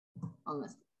on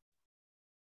this.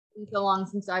 It's been so long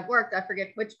since I've worked, I forget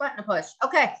which button to push.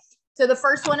 Okay, so the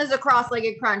first one is a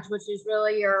cross-legged crunch, which is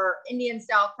really your Indian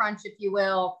style crunch, if you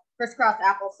will, crisscross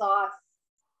applesauce.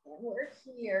 And we're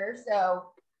here,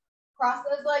 so cross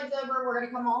those legs over. We're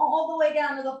gonna come all the way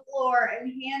down to the floor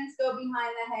and hands go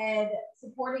behind the head,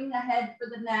 supporting the head for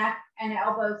the neck, and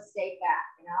elbows stay back.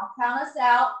 And I'll count us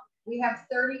out. We have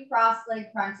 30 cross-leg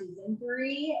crunches in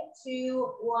 3,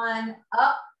 2, 1,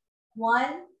 up.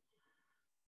 1,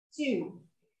 2,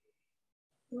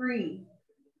 3,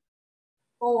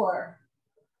 4,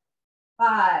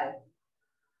 5,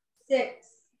 6,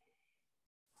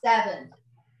 7,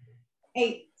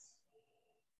 8,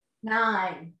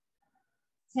 9,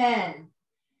 10,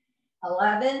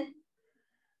 11,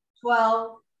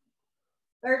 12,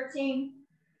 13,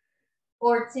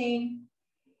 14,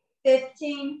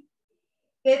 15,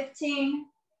 15,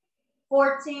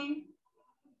 14,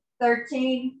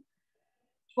 13,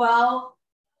 12,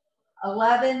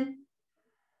 11,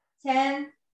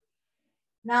 10,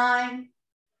 9,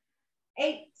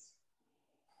 8,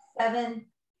 7,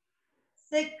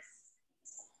 6,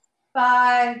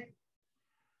 5,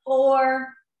 4,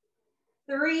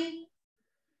 3,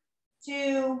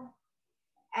 2,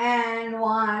 and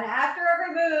 1. After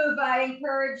every move, I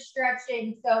encourage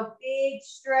stretching. So big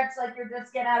stretch like you're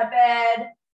just getting out of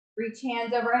bed. Reach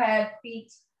hands overhead,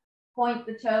 feet, point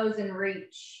the toes and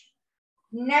reach.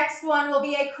 Next one will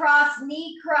be a cross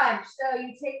knee crunch. So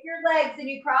you take your legs and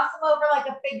you cross them over like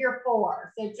a figure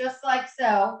 4. So just like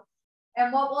so.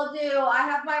 And what we'll do, I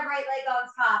have my right leg on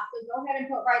top. So go ahead and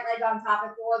put right leg on top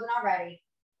if it wasn't already.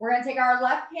 We're going to take our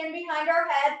left hand behind our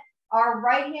head. Our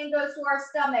right hand goes to our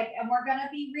stomach. And we're going to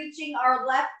be reaching our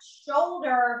left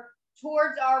shoulder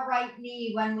towards our right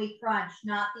knee when we crunch,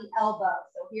 not the elbow.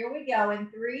 So here we go in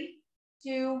 3,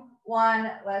 2,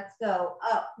 1. Let's go.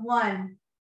 Up. 1,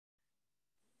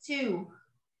 2,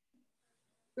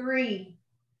 3,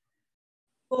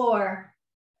 4,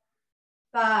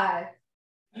 5,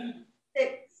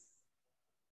 6,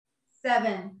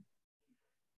 7,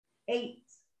 8,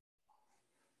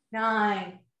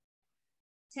 9,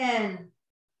 10,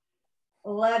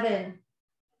 11,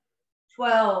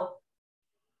 12,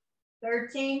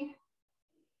 13,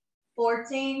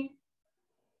 14,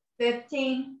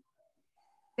 15,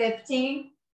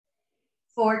 15,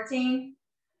 14,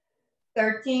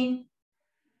 13,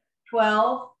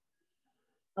 12,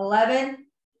 11,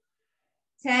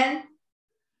 10,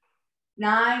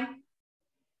 9,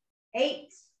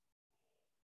 8,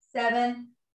 7,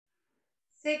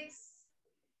 6,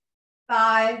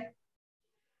 5,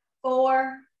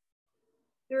 4,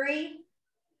 3,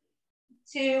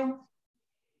 2,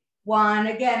 1.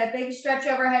 Again, a big stretch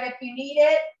overhead if you need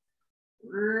it.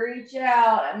 Reach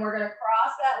out, and we're going to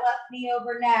cross that left knee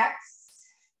over next.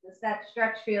 Just that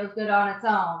stretch feels good on its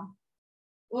own.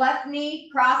 Left knee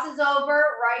crosses over,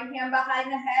 right hand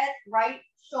behind the head, right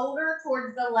shoulder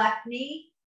towards the left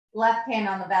knee, left hand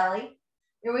on the belly.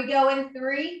 Here we go in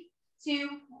 3, 2,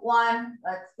 1.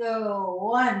 Let's go.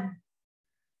 1,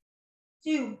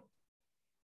 2,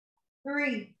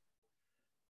 3,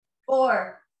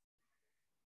 4,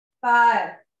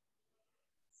 5,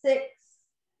 6,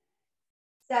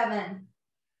 7,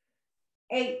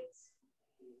 8,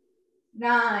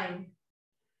 9,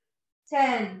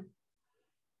 10,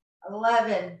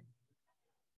 11,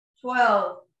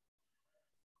 12,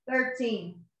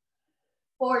 13,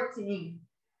 14,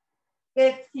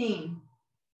 15,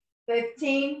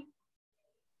 15,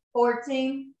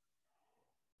 14,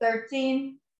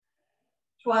 13,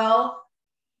 12,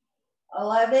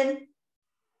 11,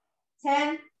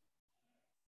 10,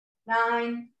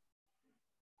 9,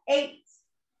 8,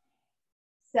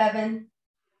 7,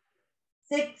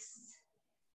 6,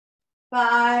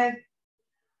 5,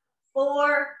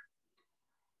 4,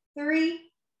 3,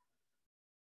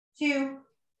 2,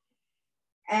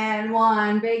 and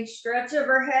 1. Big stretch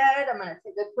overhead. I'm going to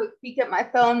take a quick peek at my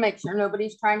phone, make sure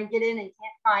nobody's trying to get in and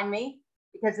can't find me,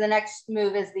 because the next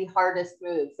move is the hardest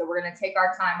move. So we're going to take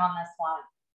our time on this one.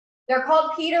 They're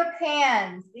called Peter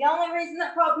Pans. The only reason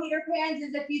they're called Peter Pans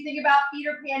is if you think about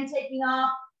Peter Pan taking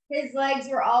off, his legs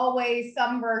were always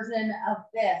some version of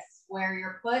this, where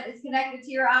your foot is connected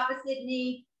to your opposite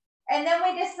knee. And then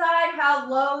we decide how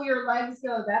low your legs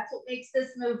go. That's what makes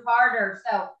this move harder.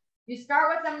 So you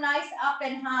start with them nice up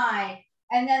and high,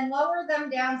 and then lower them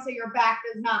down so your back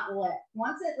does not lift.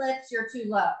 Once it lifts, you're too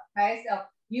low, okay? So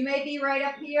you may be right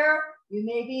up here. You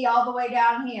may be all the way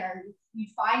down here. You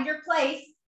find your place,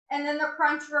 and then the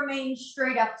crunch remains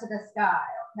straight up to the sky,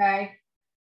 okay?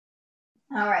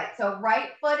 All right, so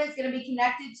right foot is going to be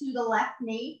connected to the left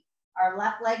knee. Our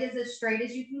left leg is as straight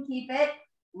as you can keep it.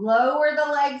 Lower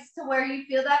the legs to where you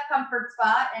feel that comfort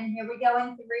spot. And here we go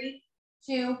in 3,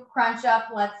 2, crunch up.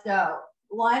 Let's go.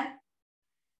 1,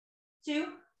 2,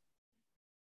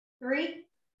 3,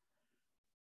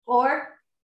 4,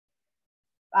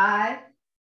 5,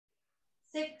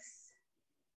 6,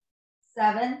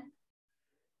 7,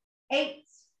 8,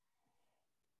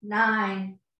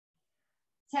 9,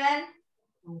 10,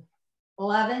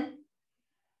 11,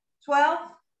 12,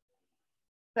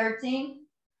 13,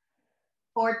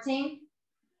 14,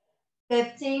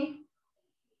 15,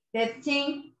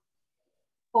 15,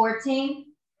 14,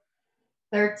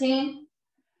 13,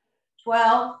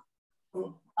 12,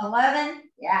 11,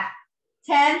 yeah,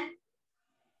 10,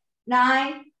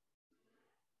 9,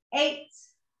 8,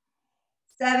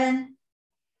 7,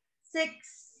 6,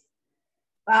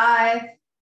 5,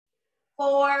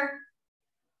 4,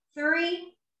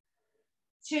 3,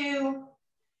 2,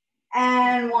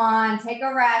 and 1. Take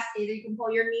a rest. Either you can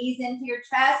pull your knees into your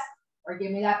chest or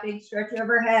give me that big stretch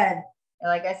overhead. And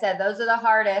like I said, those are the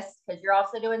hardest because you're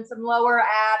also doing some lower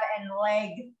ab and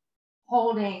leg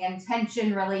holding and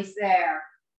tension release there.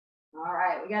 All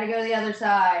right, we got to go to the other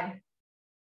side.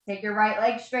 Take your right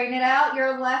leg, straighten it out.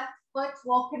 Your left foot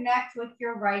will connect with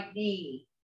your right knee.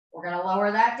 We're going to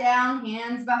lower that down,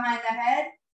 hands behind the head.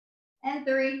 And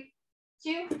 3,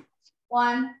 2,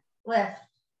 1, lift.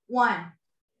 1,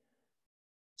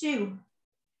 2,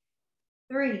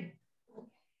 3,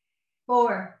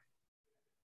 4,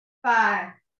 5,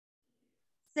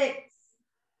 6,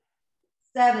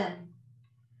 7,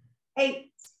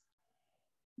 8,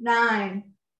 9,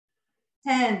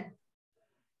 10,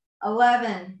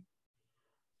 11,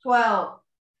 12,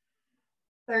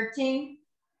 13,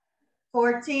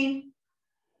 14,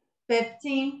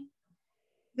 15,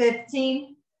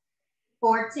 15,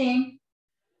 14,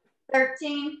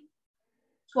 13,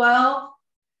 12,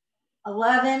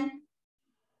 11,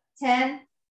 10,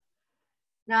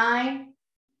 9,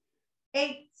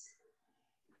 8,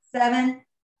 7,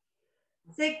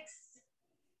 6,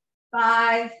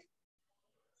 5,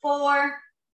 4,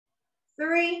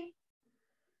 3,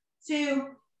 2,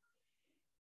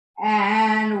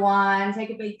 and 1.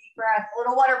 Take a big deep breath. A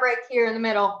little water break here in the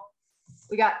middle.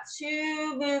 We got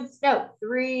 2 moves, no,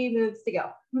 3 moves to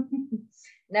go.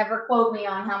 Never quote me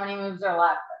on how many moves are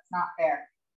left. That's not fair.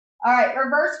 All right,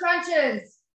 reverse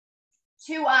crunches.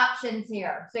 2 options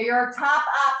here. So your top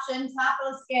option, top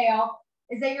of the scale,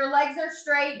 is that your legs are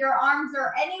straight, your arms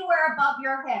are anywhere above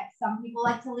your hips. Some people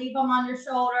like to leave them on your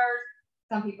shoulders.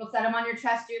 Some people set them on your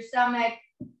chest or your stomach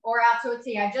or out to a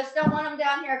T. I just don't want them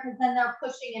down here because then they're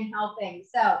pushing and helping.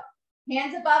 So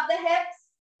hands above the hips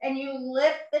and you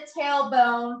lift the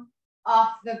tailbone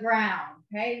off the ground.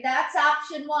 Okay, that's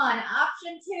option 1.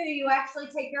 Option 2, you actually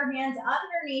take your hands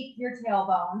underneath your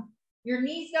tailbone. Your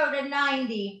knees go to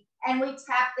 90 and we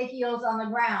tap the heels on the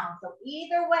ground. So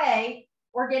either way,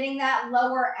 we're getting that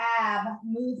lower ab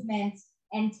movement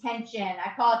and tension.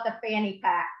 I call it the fanny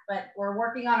pack, but we're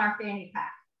working on our fanny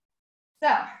pack.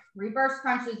 So reverse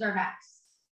crunches are next.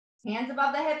 Hands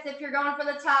above the hips if you're going for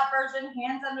the top version,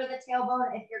 hands under the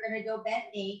tailbone if you're gonna go bent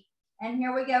knee. And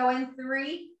here we go in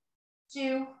 3,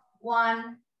 2,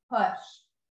 1, push.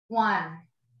 1,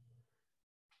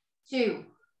 2,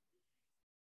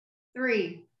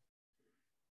 3,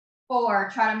 4.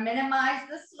 Try to minimize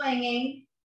the swinging.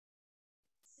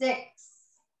 6,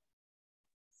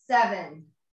 7,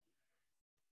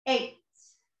 8,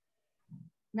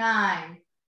 9,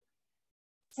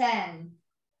 10,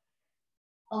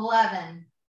 11,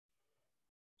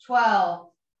 12,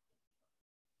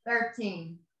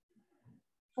 13,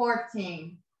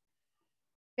 14,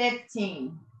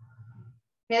 15,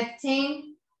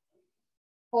 15,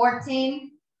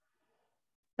 14,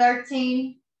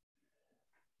 13,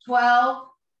 12,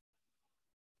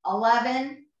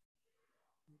 11,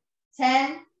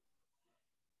 10,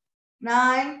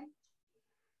 9,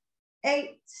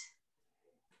 8,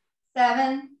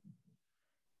 7,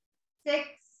 6,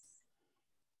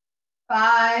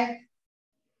 5,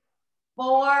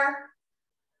 4,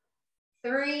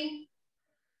 3,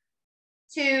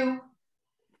 2,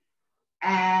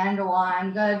 and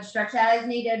 1. Good. Stretch out as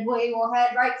needed. We will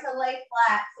head right to lay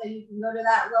flat. So you can go to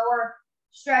that lower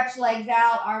stretch, legs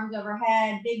out, arms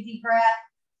overhead. Big deep breath.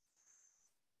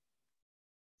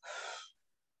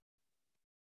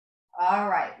 All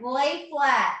right. Lay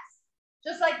flat.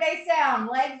 Just like they sound.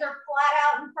 Legs are flat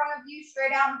out in front of you,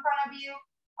 straight out in front of you.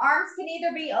 Arms can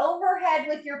either be overhead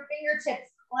with your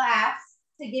fingertips clasped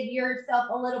to give yourself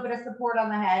a little bit of support on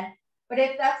the head. But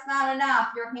if that's not enough,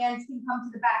 your hands can come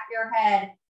to the back of your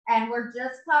head. And we're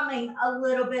just coming a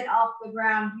little bit off the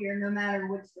ground here, no matter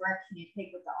which direction you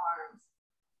take with the arms.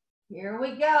 Here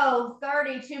we go.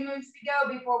 30, 2 moves to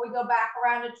go before we go back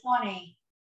around to 20.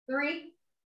 3,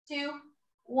 2,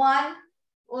 1,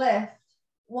 lift.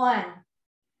 1,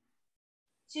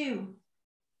 2,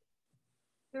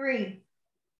 3,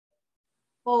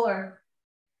 4,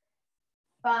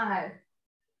 5,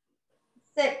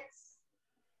 6,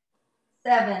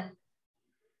 7,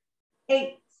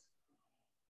 8,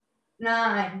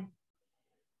 9,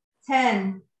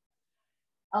 10,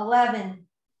 11,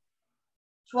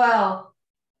 12,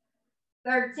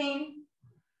 13,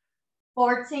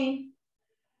 14,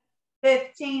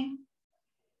 15,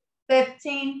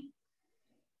 15,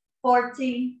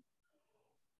 14,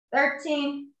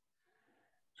 13,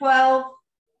 12,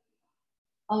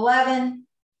 11,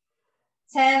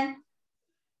 10,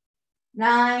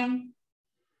 9,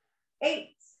 8,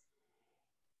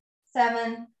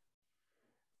 7,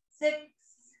 6,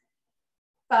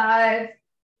 5,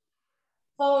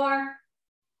 4,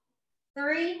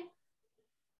 3,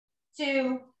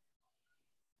 2,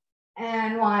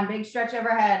 and 1. Big stretch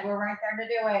overhead. We're right there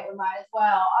to do it. We might as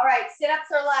well. All right,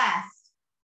 sit-ups are last.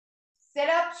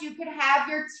 Sit-ups, you could have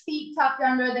your feet tucked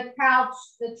under the couch,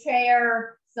 the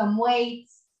chair, some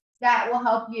weights. That will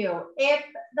help you. If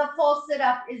the full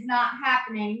sit-up is not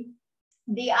happening,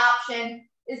 the option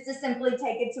is to simply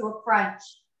take it to a crunch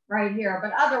right here.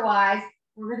 But otherwise,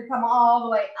 we're going to come all the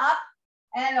way up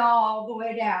and all the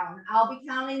way down. I'll be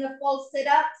counting the full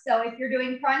sit-up. So if you're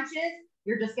doing crunches,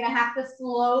 you're just going to have to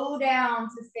slow down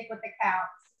to stick with the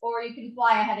counts, or you can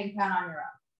fly ahead and count on your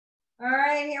own. All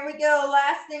right, here we go.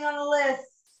 Last thing on the list.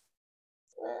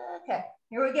 Okay,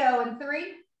 here we go. In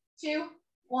 3, 2,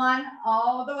 1,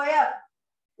 all the way up.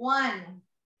 1,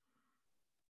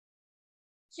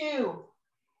 2,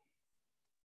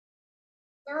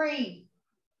 3,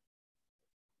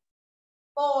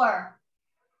 4,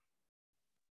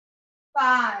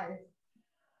 5,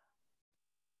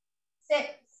 6,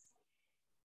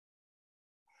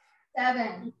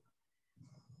 7,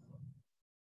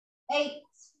 8,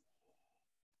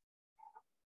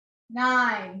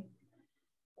 9,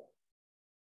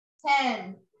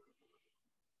 10,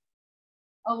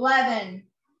 11,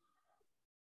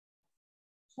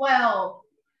 12,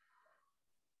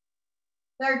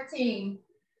 13,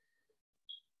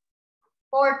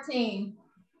 14,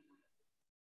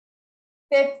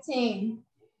 15,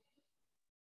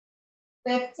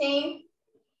 15,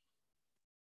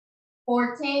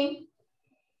 14,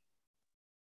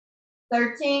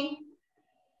 13,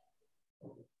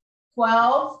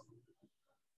 12,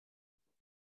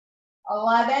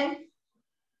 11,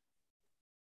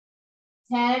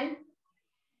 10,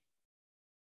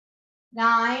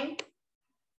 9,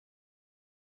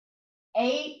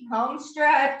 8, home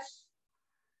stretch,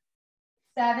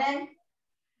 7,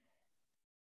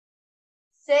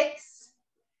 6,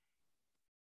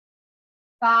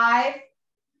 5,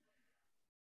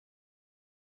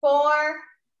 4,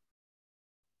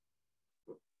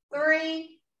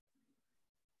 3,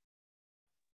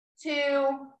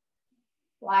 2,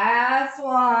 last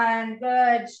one.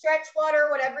 Good. Stretch water,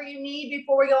 whatever you need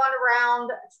before we go on to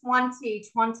round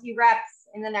 20 reps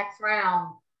in the next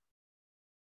round.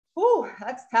 Whew,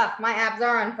 that's tough. My abs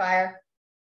are on fire.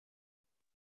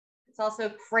 It's also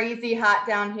crazy hot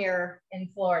down here in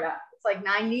Florida. It's like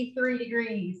 93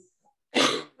 degrees.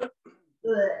 Ugh,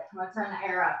 I'm gonna turn the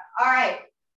air up. All right,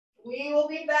 we will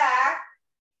be back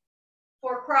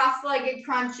for cross-legged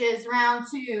crunches round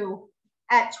 2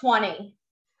 at 20.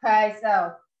 Okay,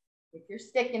 so if you're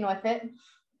sticking with it,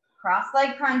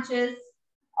 cross-leg crunches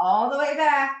all the way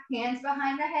back, hands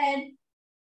behind the head,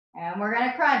 and we're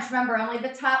gonna crunch. Remember, only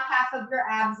the top half of your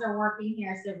abs are working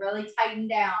here, so really tighten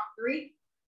down. 3,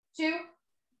 2,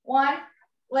 1,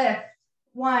 lift.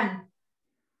 1,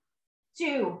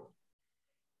 2,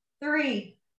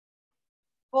 3,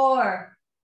 4,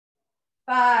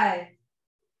 5,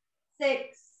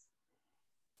 6,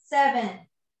 7,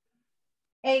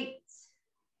 8,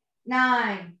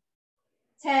 9,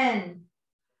 10,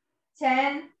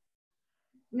 10,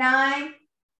 9,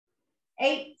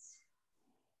 8,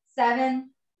 7,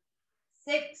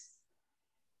 6,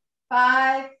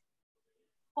 5,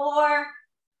 4,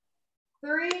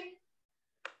 3,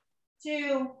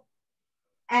 2,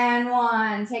 and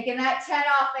 1. Taking that 10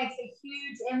 off makes a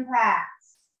huge impact.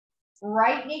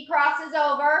 Right knee crosses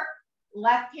over,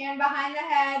 left hand behind the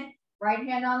head, right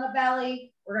hand on the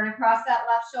belly. We're going to cross that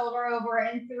left shoulder over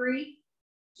in 3,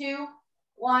 2,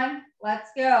 1. Let's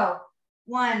go.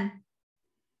 1,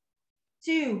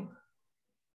 2,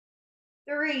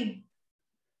 3,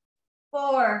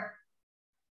 4,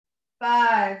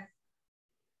 5,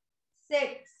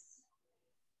 6,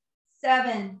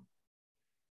 7,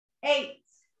 8,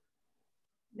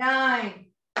 9,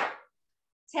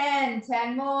 10,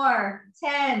 10 more,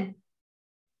 10,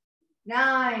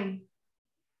 9,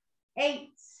 8,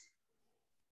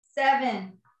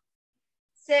 7,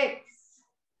 6,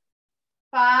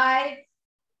 5,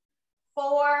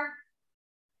 4,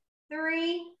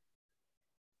 3,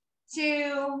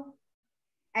 2,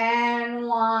 and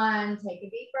 1. Take a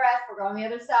deep breath. We're going the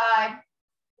other side.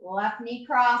 Left knee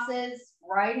crosses,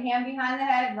 right hand behind the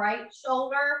head, right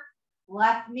shoulder,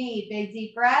 left knee. Big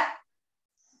deep breath.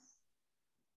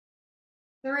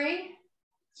 3,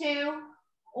 2,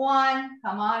 1.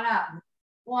 Come on up.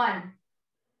 1,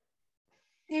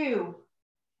 2,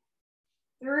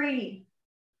 3,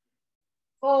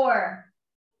 4,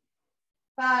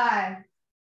 5,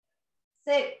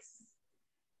 6,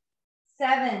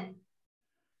 7,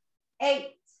 8,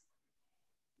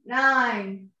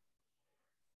 9,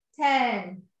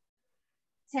 10,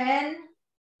 10,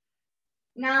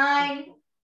 9,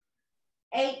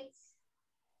 8,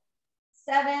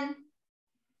 7,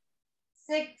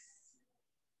 6,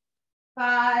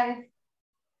 5,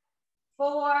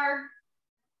 4,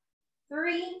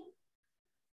 3,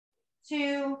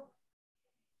 2,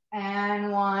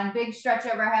 and 1. Big stretch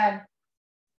overhead.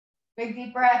 Big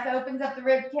deep breath, opens up the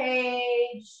rib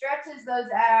cage, stretches those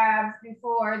abs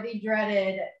before the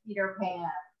dreaded Peter Pan.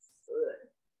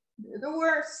 They're the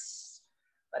worst,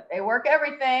 but they work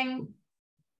everything.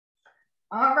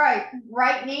 All right,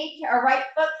 right knee or right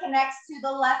foot connects to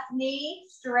the left knee,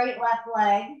 straight left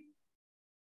leg.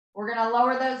 We're gonna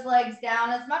lower those legs down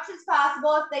as much as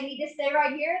possible. If they need to stay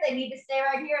right here, they need to stay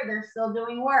right here. They're still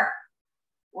doing work.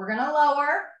 We're gonna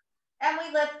lower and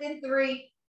we lift in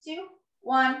 3, 2,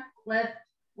 1, lift.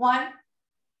 1,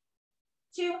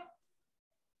 2,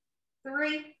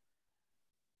 3,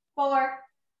 4,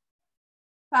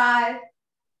 5,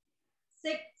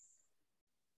 6,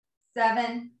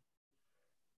 7,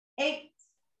 8,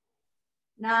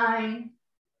 9,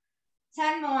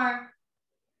 10 more.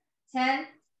 10,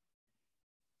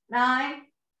 9,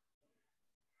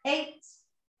 8,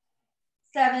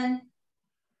 7,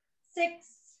 6,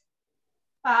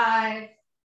 5,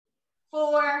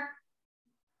 4,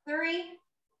 3,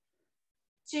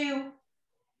 2.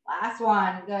 Last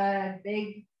one. Good.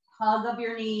 Big hug of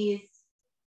your knees.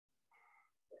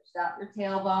 Push out your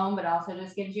tailbone, but also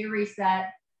just gives you a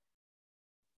reset.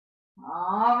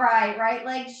 All right. Right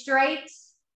leg straight.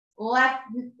 Left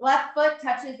foot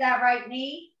touches that right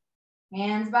knee.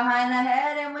 Hands behind the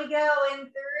head, and we go in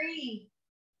 3,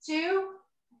 2,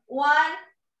 1.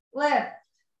 Lift.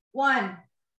 1,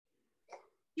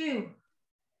 2,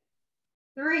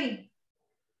 3,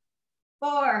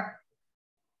 4,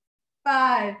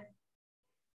 5,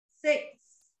 6,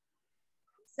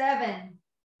 7,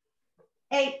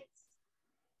 8,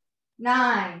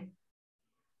 9,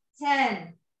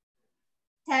 10,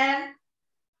 10,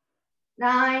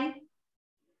 9,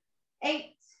 8,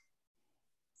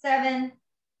 7,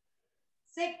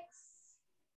 6,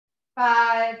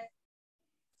 5,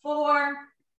 4,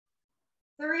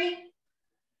 3,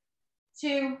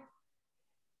 2,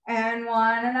 and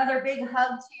 1. Another big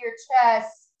hug to your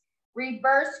chest.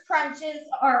 Reverse crunches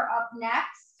are up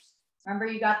next. Remember,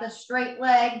 you got the straight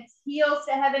legs, heels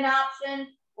to heaven option,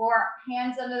 or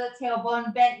hands under the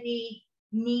tailbone, bent knee,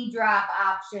 knee drop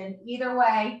option. Either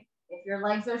way, if your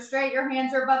legs are straight, your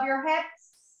hands are above your hips.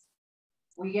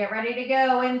 We get ready to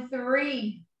go in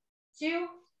 3, 2,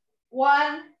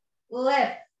 1,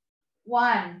 lift.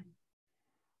 1,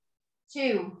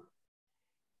 2,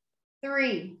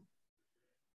 3,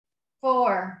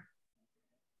 4,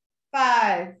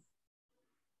 5,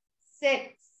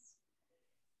 6,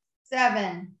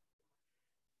 7,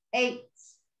 8,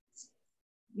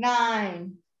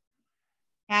 9,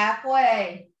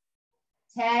 halfway,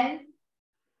 10,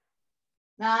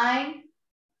 9,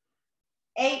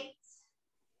 8,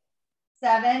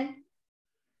 7,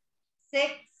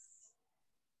 6,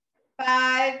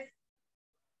 5,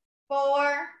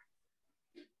 4,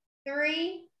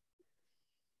 3,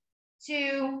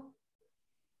 2,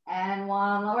 and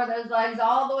 1. Lower those legs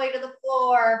all the way to the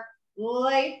floor.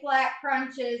 Lay flat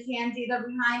crunches, hands either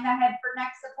behind the head for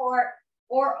neck support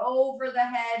or over the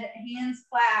head, hands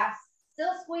clasped.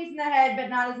 Still squeezing the head, but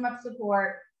not as much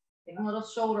support. Getting a little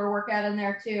shoulder workout in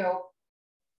there too.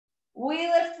 We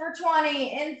lift for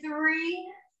 20 in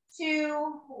 3,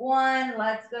 2, 1.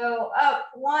 Let's go up.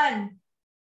 1,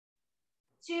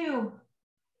 2,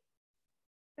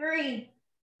 3,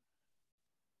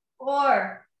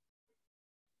 4,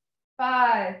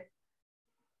 5,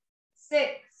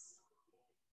 6,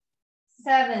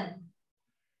 7,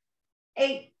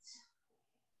 8,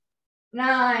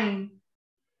 9,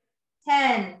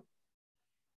 10,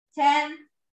 10,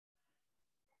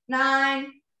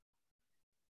 9,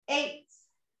 8,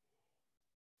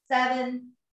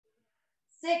 7,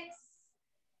 6,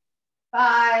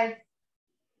 5,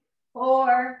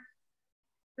 4,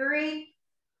 3,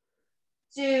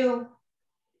 2,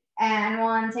 and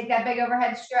 1. Take that big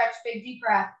overhead stretch, big deep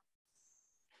breath.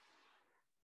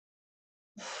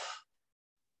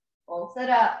 Full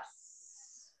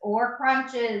sit-ups or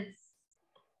crunches.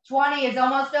 20 is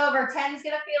almost over. 10 is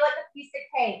going to feel like a piece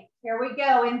of cake. Here we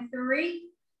go in 3,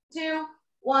 2,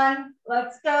 1.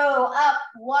 Let's go. Up.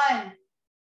 1,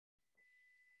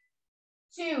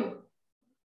 2,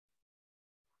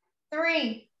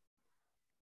 3,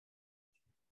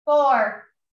 4,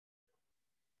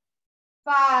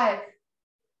 5,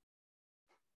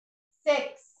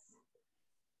 6,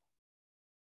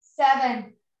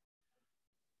 7,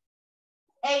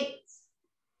 8,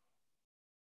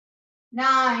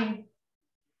 9,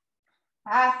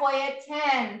 halfway at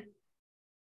 10,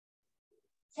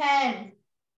 10,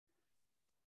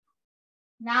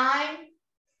 9,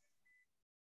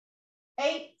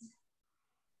 8,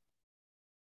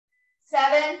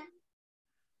 7,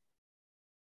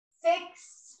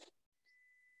 6,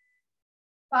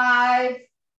 5,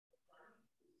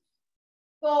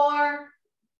 4,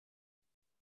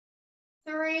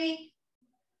 3,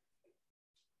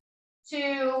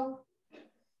 2,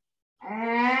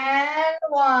 and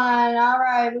 1. All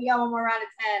right, we got one more round of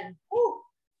 10. Woo.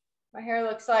 My hair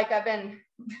looks like I've been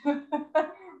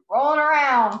rolling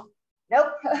around.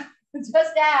 Nope,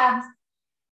 just abs.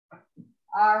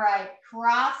 All right,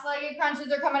 cross-legged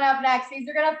crunches are coming up next. These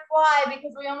are gonna fly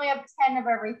because we only have 10 of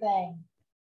everything.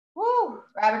 Woo,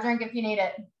 grab a drink if you need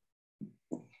it.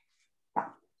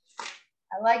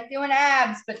 I like doing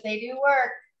abs, but they do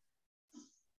work.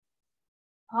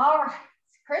 All right,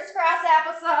 crisscross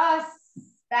applesauce,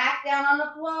 back down on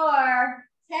the floor.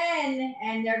 10,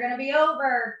 and they're gonna be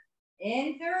over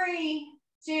in 3,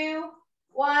 2,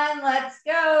 1. Let's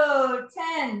go.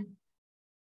 10,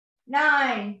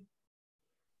 9,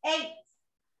 8,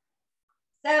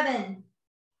 7,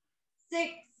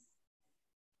 6,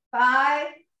 5,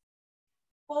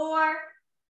 4,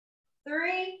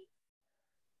 3,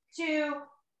 2,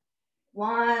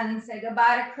 1. Say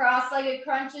goodbye to cross-legged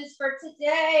crunches for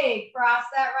today. Cross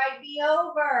that right knee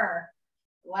over.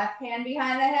 Left hand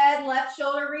behind the head, left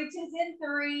shoulder reaches in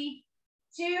 3,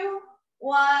 2,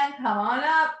 1. Come on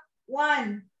up.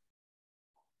 1,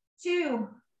 2,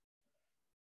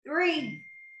 3,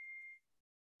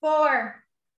 4,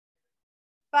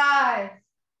 5,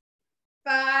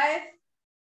 5,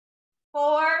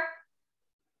 4,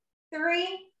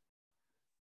 3,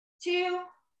 2,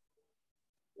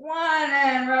 1,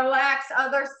 and relax.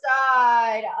 Other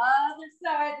side,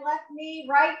 left knee,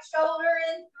 right shoulder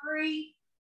in 3,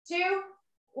 2,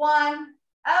 1,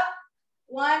 up.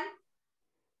 1,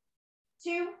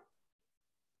 2,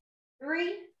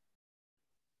 3,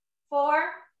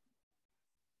 4,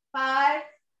 5,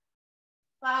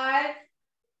 5,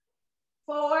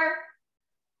 4,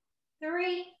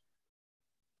 3,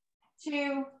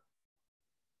 2,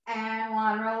 and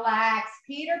 1. Relax.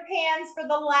 Peter Pan's for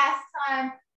the last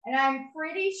time, and I'm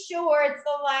pretty sure it's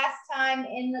the last time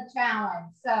in the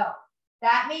challenge. So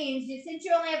that means since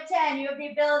you only have 10, you have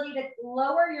the ability to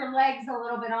lower your legs a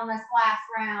little bit on this last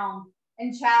round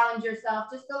and challenge yourself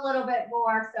just a little bit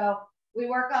more. So we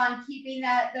work on keeping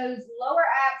those lower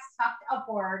abs tucked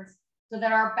upwards so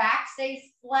that our back stays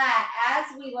flat as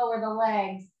we lower the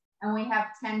legs, and we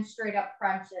have 10 straight up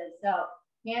crunches. So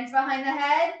hands behind the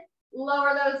head,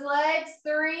 lower those legs.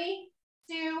 3,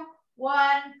 2,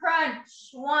 1,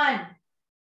 crunch. 1,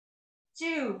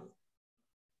 2,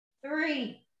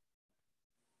 3,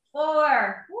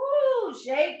 4, woo,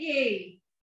 shaky.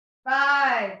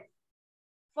 5,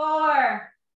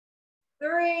 4,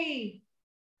 3,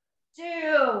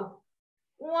 2,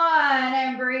 1,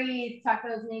 and breathe. Tuck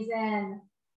those knees in.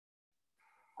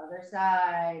 Other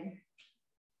side.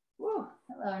 Woo.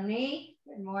 Hello, knee.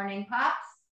 Good morning, pops.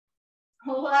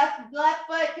 Left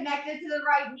foot connected to the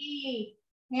right knee.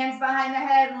 Hands behind the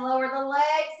head. Lower the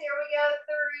legs. Here we go.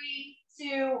 3,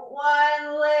 2,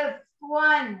 1. Lift.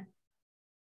 1,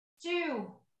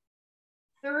 2,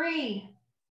 3,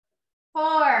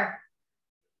 4,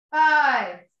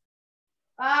 5,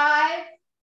 5,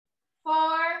 4,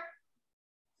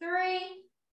 3,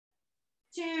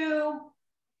 2,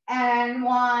 and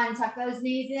 1. Tuck those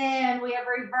knees in. We have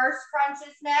reverse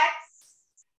crunches next.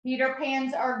 Peter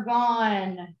Pans are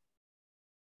gone.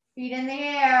 Feet in the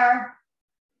air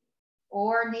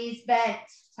or knees bent,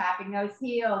 tapping those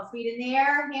heels. Feet in the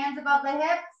air, hands above the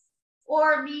hips,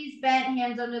 or knees bent,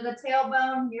 hands under the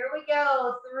tailbone. Here we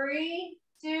go. 3,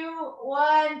 2,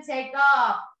 1, take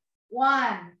off.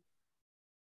 1,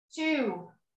 2,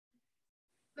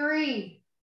 3,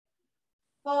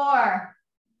 4,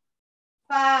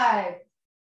 5,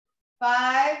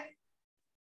 5,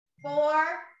 4,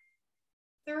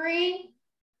 3,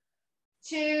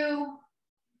 2,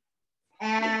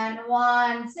 and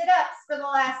 1. Sit-ups for the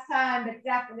last time, but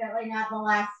definitely not the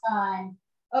last time.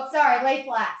 Oh, sorry, lay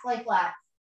flats, lay flats.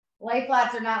 Lay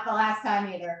flats are not the last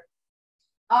time either.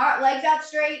 All right, legs out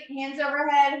straight, hands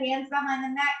overhead, hands behind the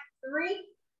neck. 3,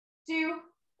 2,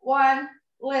 1,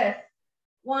 lift.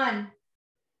 1,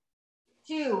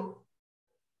 2,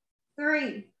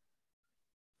 3,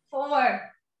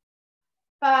 4,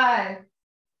 5,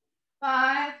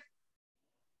 5,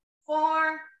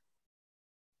 4,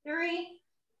 3,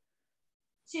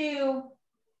 2,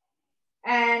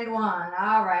 and 1.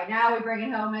 All right, now we bring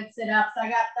it home and sit ups. I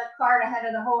got the cart ahead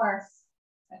of the horse.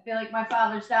 I feel like my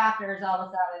father's doctors all of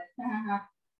a sudden.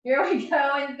 Here we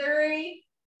go in 3,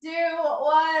 2,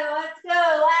 1. Let's go.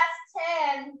 Last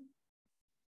 10.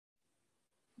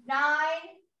 9,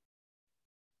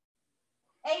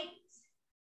 8,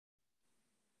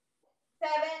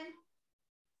 7,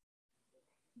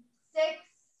 6,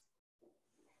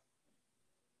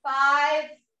 5,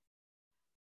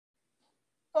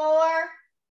 4,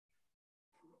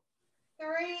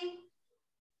 3,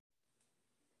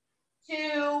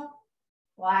 2,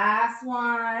 last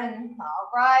one. All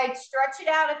right, stretch it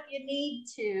out if you need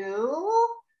to.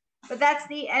 But that's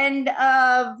the end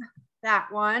of that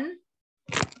one.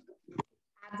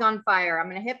 Abs on fire. I'm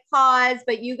going to hit pause,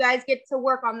 but you guys get to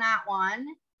work on that one.